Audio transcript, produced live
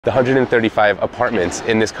The 135 apartments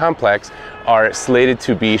in this complex are slated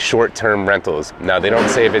to be short-term rentals. Now, they don't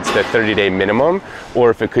say if it's the 30-day minimum or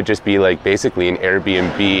if it could just be like basically an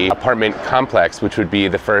Airbnb apartment complex, which would be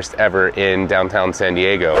the first ever in downtown San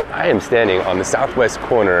Diego. I am standing on the southwest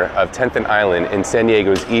corner of 10th and Island in San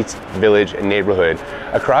Diego's East Village neighborhood,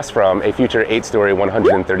 across from a future 8-story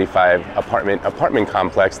 135 apartment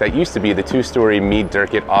complex that used to be the 2-story Mead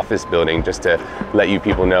Durkett office building, just to let you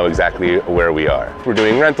people know exactly where we are. We're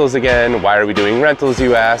doing rentals again. Why are we doing rentals,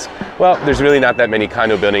 you ask? Well, there's really not that many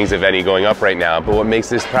condo buildings, if any, going up right now, but what makes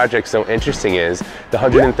this project so interesting is the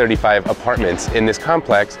 135 apartments in this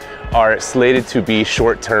complex are slated to be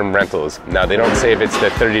short-term rentals. Now, they don't say if it's the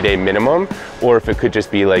 30-day minimum or if it could just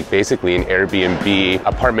be like basically an Airbnb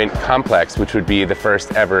apartment complex, which would be the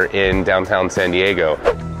first ever in downtown San Diego.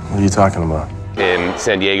 What are you talking about? In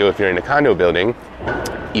San Diego, if you're in a condo building,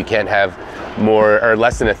 you can't have more or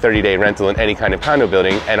less than a 30-day rental in any kind of condo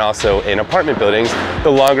building, and also in apartment buildings, the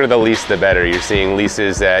longer the lease, the better. You're seeing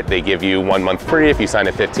leases that they give you 1 month free if you sign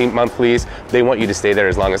a 15-month lease. They want you to stay there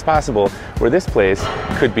as long as possible, where this place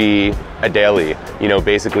could be a daily, you know,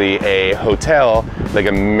 basically a hotel, like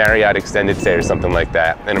a Marriott extended stay or something like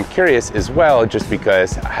that. And I'm curious as well, just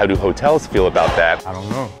because, how do hotels feel about that? I don't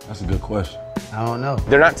know. That's a good question. I don't know.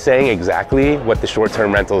 They're not saying exactly what the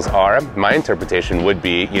short-term rentals are. My interpretation would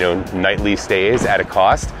be, you know, nightly stays at a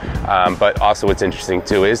cost. But also what's interesting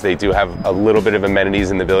too is they do have a little bit of amenities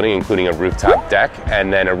in the building, including a rooftop deck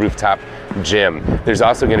and then a rooftop gym. There's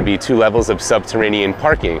also going to be 2 levels of subterranean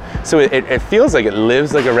parking. So it feels like it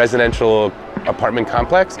lives like a residential apartment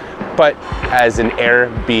complex, but as an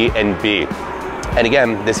Airbnb. And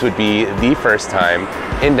again, this would be the first time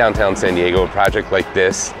in downtown San Diego a project like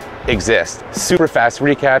this exist. Super fast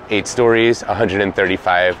recap: 8 stories,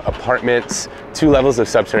 135 apartments, 2 levels of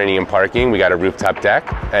subterranean parking. We got a rooftop deck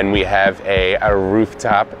and we have a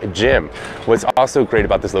rooftop gym. What's also great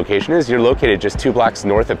about this location is you're located just 2 blocks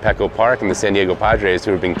north of Petco Park and the San Diego Padres,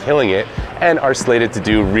 who have been killing it and are slated to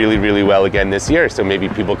do really, really well again this year. So maybe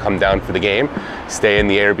people come down for the game, stay in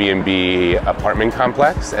the Airbnb apartment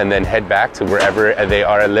complex, and then head back to wherever they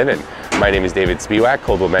are living. My name is David Spiewak,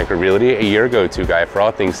 Coldwell Banker Realty, a your go-to guy for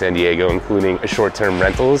all things San Diego, including short-term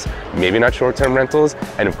rentals, maybe not short-term rentals,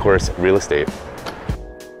 and of course, real estate.